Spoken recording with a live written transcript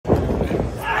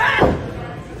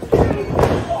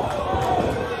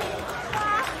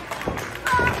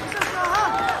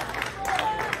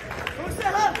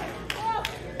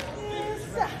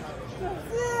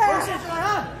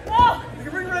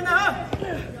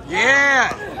Yeah!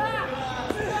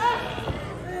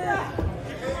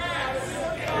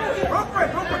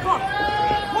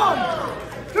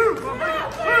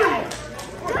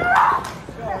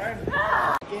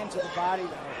 Into the body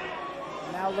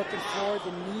though. Now looking for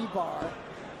the knee bar.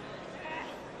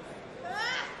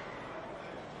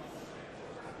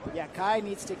 Yeah, Kai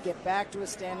needs to get back to a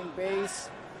standing base.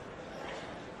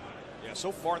 Yeah,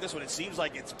 so far this one, it seems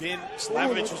like it's been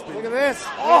Slamovich has been. Look at this.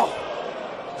 Oh!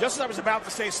 Just as I was about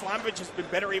to say, Slamovich has been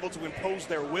better able to impose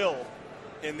their will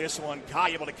in this one. Kai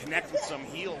able to connect with some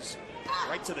heels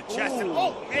right to the chest. And,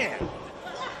 oh, man.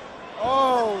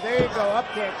 Oh, there you go. Up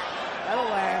kick. That'll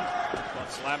land. Well,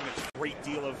 Slamovich, great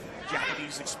deal of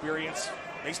Japanese experience.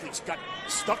 Basically got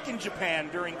stuck in Japan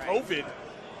during COVID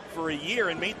for a year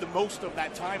and made the most of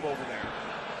that time over there.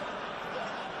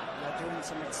 Yeah, doing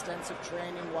some extensive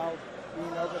training while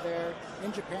being over there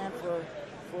in Japan for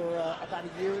about a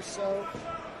year or so.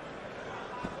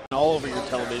 All over your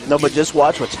television. No, but just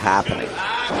watch what's happening.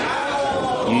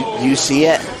 You see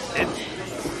it?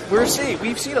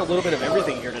 We've seen a little bit of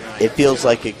everything here tonight. It feels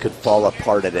like it could fall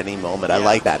apart at any moment. Yeah. I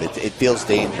like that. It feels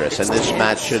dangerous, and this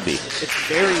match should be. It's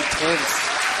very tense.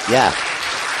 Yeah.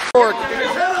 Rourke.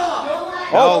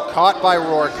 Oh, caught by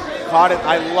Rourke. Caught it.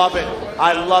 I love it.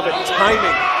 I love it.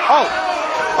 Timing.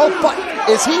 Oh, but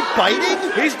is he biting?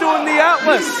 He's doing the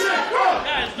Atlas.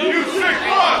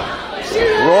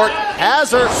 Rourke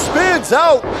has her, spins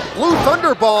out. Blue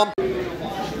Thunder Bomb.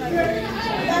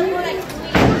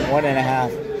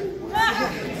 1.5.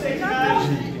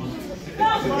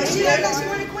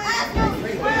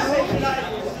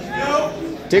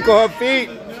 Tickle her feet.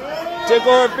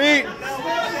 Tickle her feet.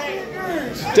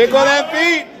 Tickle that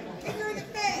feet.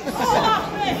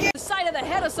 Side of the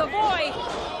head of Savoy.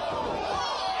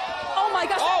 Oh my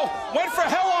gosh. Oh, went for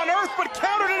hell on earth, but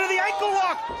countered into the ankle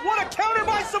lock. What a counter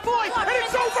by Savoy, and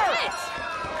it's over.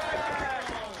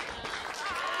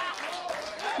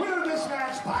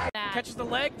 Catches the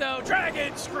leg though,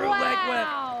 dragon screw leg whip.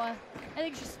 Wow. I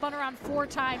think she spun around 4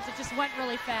 times. It just went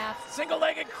really fast.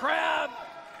 Single-legged crab.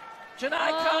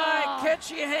 Janai Kai, can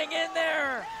she hang in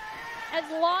there? As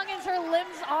long as her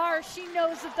limbs are, she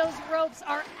knows that those ropes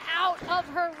are out of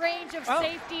her range of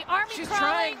safety. Army she's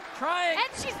crawling, trying.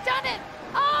 and she's done it.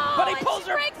 Oh, but he pulls she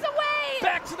her breaks away.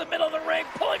 Back to the middle of the ring,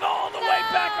 pulling all the way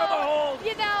back on the hold.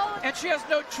 You know, and she has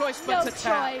no choice but to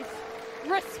tap.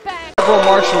 Respect. Several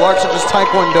martial arts such as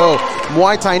Taekwondo,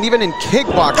 Muay Thai, and even in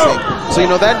kickboxing. So, you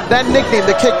know, that nickname,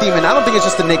 the Kick Demon, I don't think it's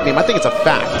just a nickname. I think it's a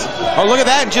fact. Oh, look at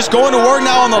that. Just going to work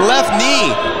now on the left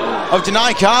knee of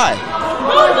Janai Kai.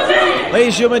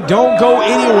 Ladies and gentlemen, don't go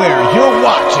anywhere. You're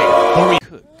watching.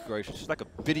 Good gracious, it's like a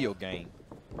video game.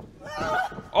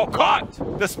 Oh, caught.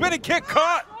 The spinning kick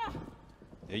caught.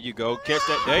 There you go. Catch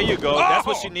that. There you go. That's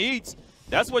what she needs.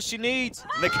 That's what she needs.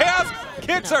 And the chaos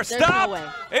kicks are stopped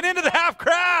and into the half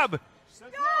crab.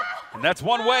 And that's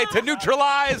one way to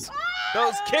neutralize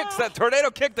those kicks, that tornado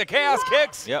kick, the chaos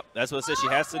kicks. Yep, that's what it says. She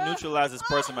has to neutralize this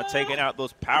person by taking out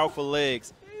those powerful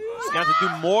legs. She's going to have to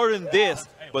do more than this,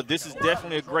 but this is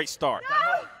definitely a great start. 1,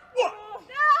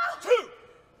 2.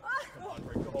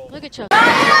 Look at you.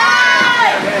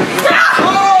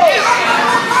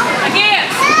 Again.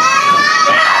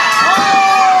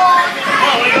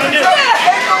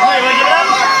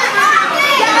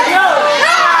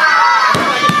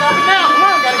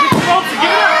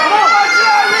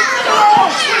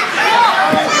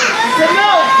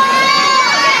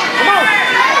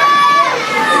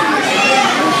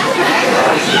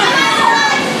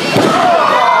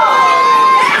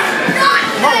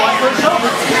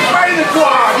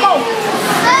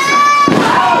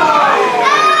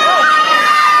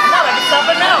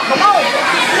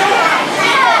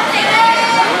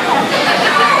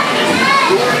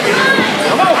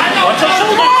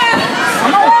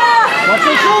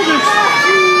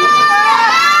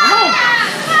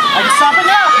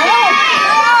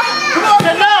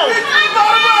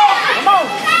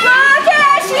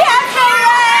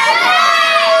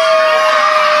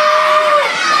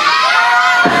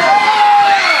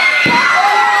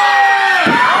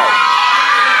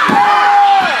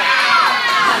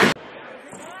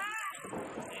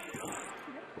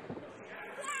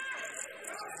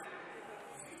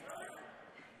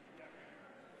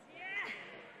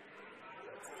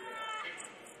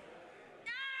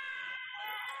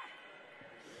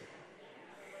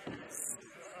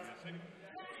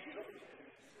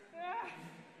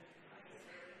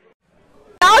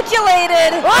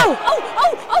 Calculated. Oh!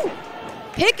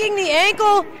 Picking the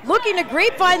ankle, looking to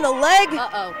grapevine the leg.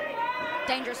 Uh-oh.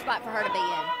 Dangerous spot for her to be in.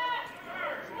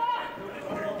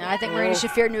 Now, I think Marina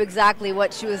Shafir knew exactly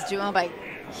what she was doing by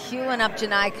Queuing up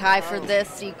Janai Kai for this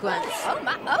sequence. Oh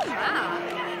my, oh my.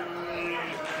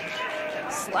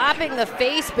 Slapping the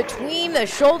face between the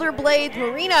shoulder blades.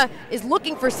 Marina is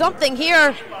looking for something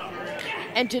here.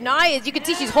 And Janai, as you can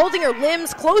see, she's holding her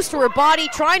limbs close to her body,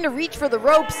 trying to reach for the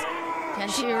ropes. Can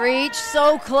she reach?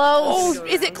 So close. Oh,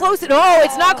 is it close? Oh,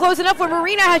 it's not close enough when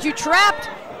Marina has you trapped.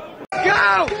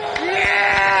 Go!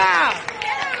 Yeah!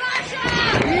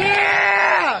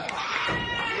 Yeah!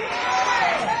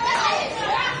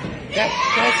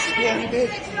 That's scary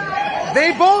bitch.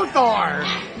 They both are.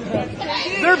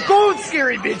 They're both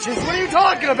scary bitches. What are you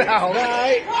talking about?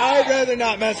 I'd rather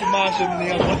not mess with Masha than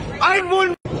the other one. I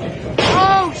wouldn't.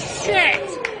 Oh shit!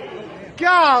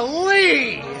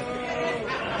 Golly!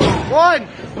 One.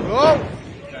 Oh.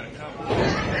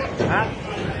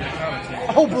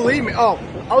 Oh, believe me. Oh,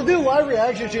 I'll do live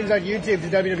reaction streams on YouTube to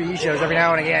WWE shows every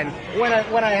now and again when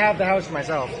I have the house to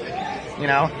myself. You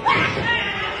know.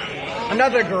 I'm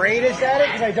not the greatest at it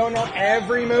because I don't know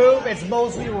every move. It's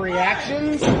mostly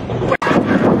reactions.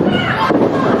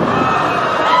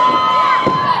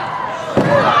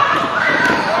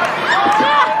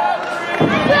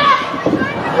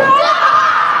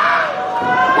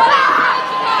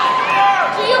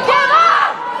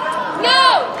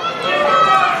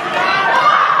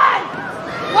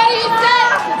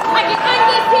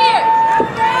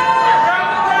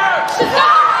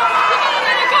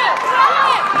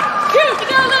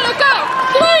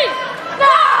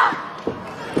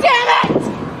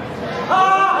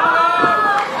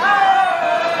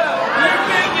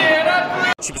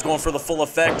 She was going for the full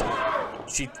effect.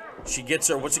 She gets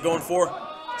her. What's she going for?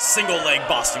 Single leg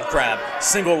Boston crab.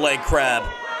 Single leg crab.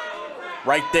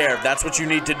 Right there. That's what you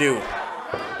need to do.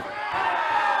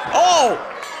 Oh!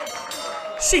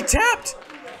 She tapped.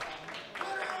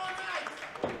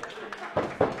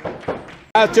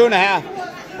 2.5.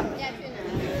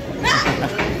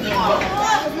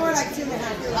 More like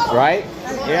 2.5. Right?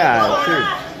 Yeah, true.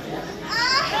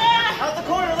 Out the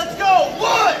corner, let's go!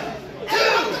 1, 2, 3!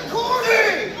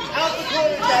 Out the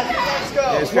corner, Jasmine, let's go!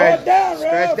 Yeah,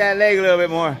 stretch that leg a little bit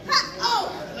more.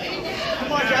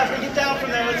 Come on, Jasmine, get down from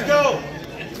there, let's go!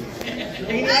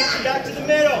 Bring the action back to the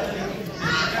middle.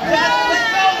 Jasmine,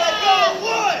 let's go!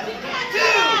 1, 2,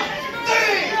 3,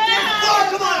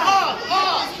 4, come on,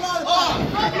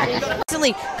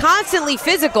 Constantly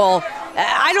physical.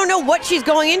 I don't know what she's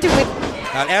going into with.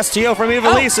 An STO from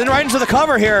Ivelisse and right into the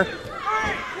cover here.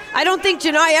 I don't think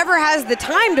Janai ever has the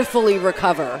time to fully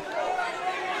recover.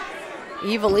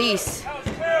 Ivelisse.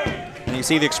 And you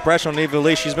see the expression on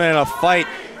Ivelisse. She's been in a fight.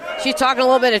 She's talking a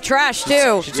little bit of trash,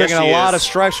 too. She's taking a lot of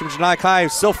strikes from Janai Kai,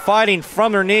 still fighting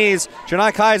from their knees.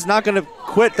 Janai Kai is not going to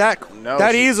quit that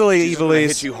easily, she's Ivelisse.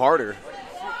 Hit you harder.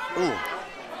 Ooh.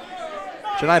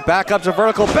 Janai back up to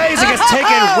vertical base and gets taken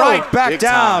right back Big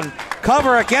down. time.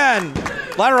 Cover again.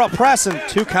 Lateral press and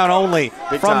 2 count only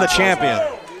from the champion.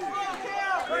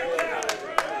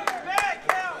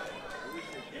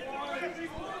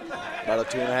 About a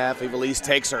 2.5. Ivelisse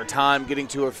takes her time getting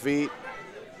to her feet.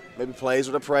 Maybe plays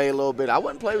with a prey a little bit. I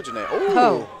wouldn't play with Janai.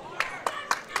 Ooh.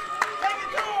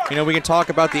 You know, we can talk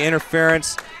about the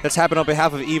interference that's happened on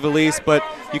behalf of Ivelisse, but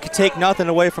you can take nothing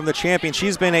away from the champion.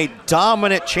 She's been a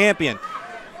dominant champion.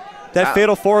 That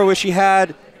fatal four which she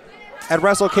had at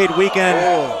WrestleCade weekend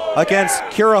against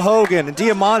Kira Hogan and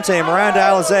Diamante and Miranda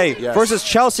Alizé versus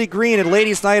Chelsea Green at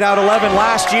Ladies Night Out 11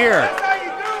 last year.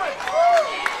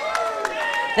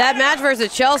 That match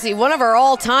versus Chelsea, one of our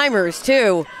all-timers,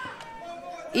 too.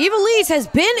 Ivelisse has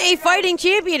been a fighting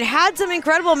champion, had some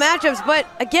incredible matchups, but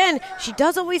again, she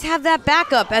does always have that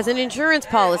backup as an insurance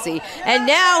policy. And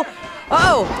now,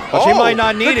 but she might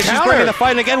not need it. She's bringing the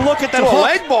fight again. Look at that hook.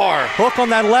 Leg bar. Hook on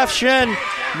that left shin,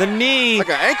 the knee. Like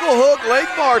an ankle hook, leg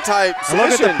bar type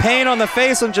Look at the pain on the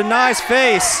face, on Janai's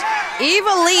face.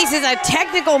 Ivelisse is a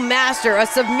technical master, a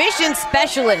submission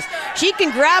specialist. She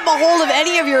can grab a hold of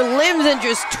any of your limbs and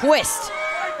just twist.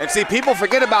 And see, people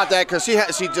forget about that because she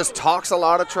just talks a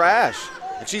lot of trash.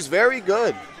 And she's very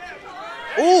good.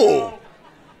 Ooh.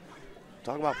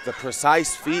 Talk about the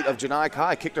precise feet of Janai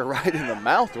Kai. Kicked her right in the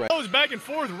mouth. Right. Goes back and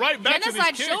forth, right back to these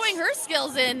kicks. Showing her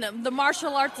skills in the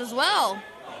martial arts as well.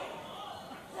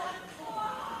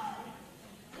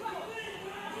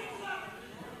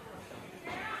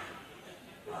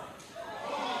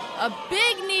 A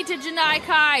big knee to Janai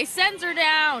Kai, sends her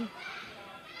down.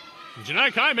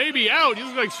 Janai Kai may be out. You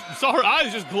look like saw her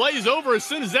eyes just glaze over as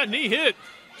soon as that knee hit.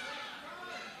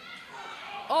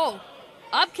 Oh,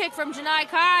 up kick from Janai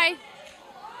Kai.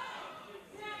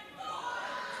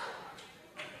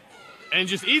 And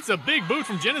just eats a big boot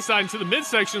from Genocide into the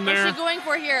midsection there. What's she going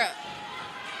for here?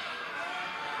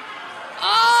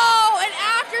 Oh, and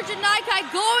after Janai Kai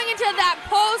going into that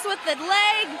post with the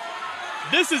leg.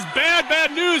 This is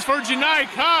bad news for Janai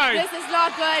Kai. This is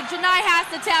not good. Janai has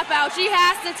to tap out. She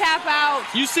has to tap out.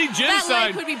 You see Genocide. That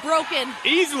leg could be broken.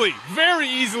 Easily, very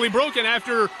easily broken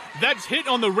after that hit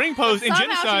on the ring post in Somehow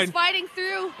Genocide. She's fighting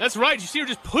through. That's right. You see her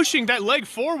just pushing that leg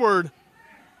forward.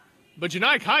 But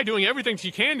Janai Kai doing everything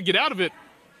she can to get out of it.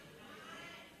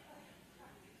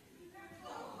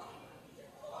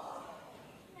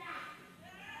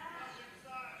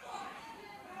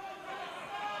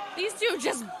 These two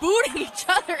just booting each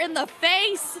other in the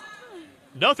face.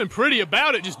 Nothing pretty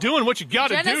about it. Just doing what you got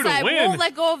to do to Genocide win. won't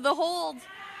let go of the hold.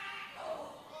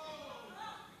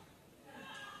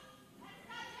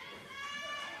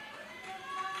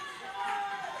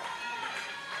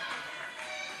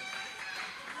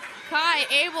 Kai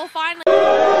able finally.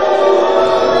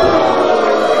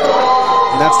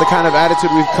 And that's the kind of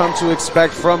attitude we've come to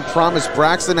expect from Promise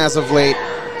Braxton as of late.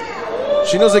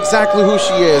 She knows exactly who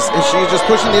she is, and she's just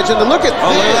pushing the agenda. Look at this.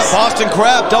 Look at that Boston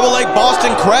Crab, double leg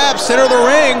Boston Crab, center of the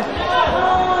ring.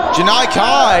 Janai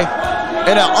Kai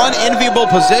in an unenviable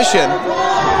position.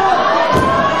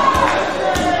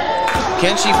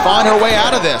 Can she find her way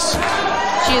out of this?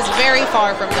 She is very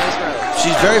far from those ropes.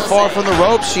 She's very far from the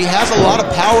ropes. She has a lot of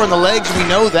power in the legs, we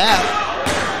know that.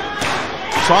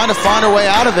 Trying to find her way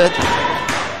out of it.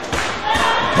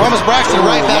 Promise Braxton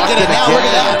right back in it now, look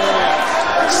at that.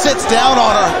 Sits down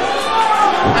on her.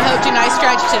 I hope Janai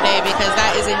stretched today because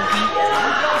that is in deep.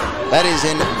 That is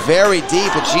in very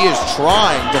deep, and she is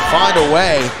trying to find a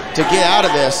way to get out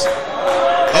of this.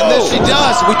 And this she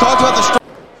does. We talked about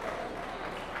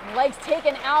the legs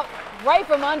taken out right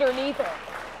from underneath her.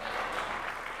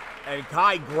 And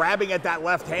Kai grabbing at that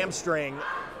left hamstring.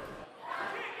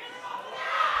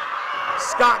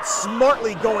 Scott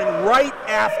smartly going right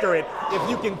after it. If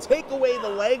you can take away the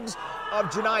legs of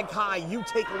Janai Kai, you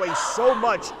take away so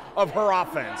much of her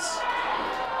offense.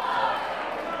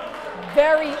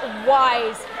 Very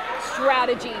wise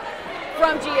strategy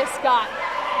from Gia Scott,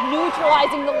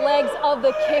 neutralizing the legs of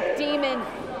the kick demon.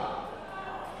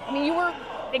 I mean, you were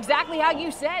exactly how you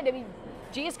said. I mean,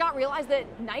 Gia Scott realized that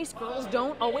nice girls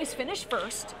don't always finish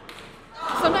first.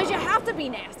 Sometimes you have to be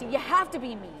nasty, you have to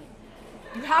be mean.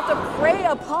 You have to prey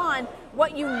upon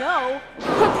what you know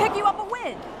could pick you up a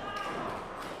win.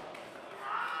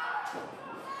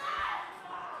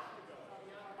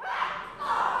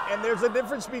 And there's a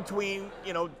difference between,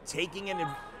 taking an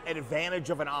advantage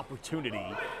of an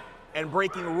opportunity and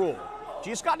breaking a rule.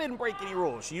 Gia Scott didn't break any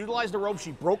rules. She utilized the rope.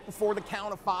 She broke before the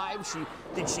count of 5.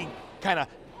 She kind of,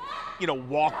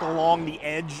 walked along the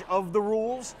edge of the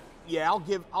rules? Yeah, I'll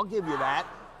give you that.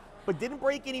 But didn't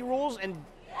break any rules and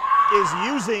is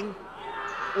using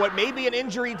what may be an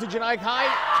injury to Janai Kai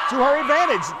to her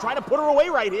advantage, trying to put her away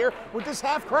right here with this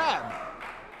half crab.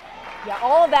 Yeah,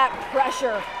 all of that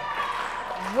pressure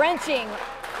wrenching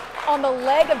on the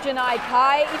leg of Janai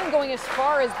Kai, even going as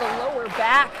far as the lower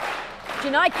back.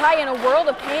 Janai Kai in a world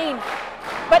of pain,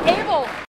 but able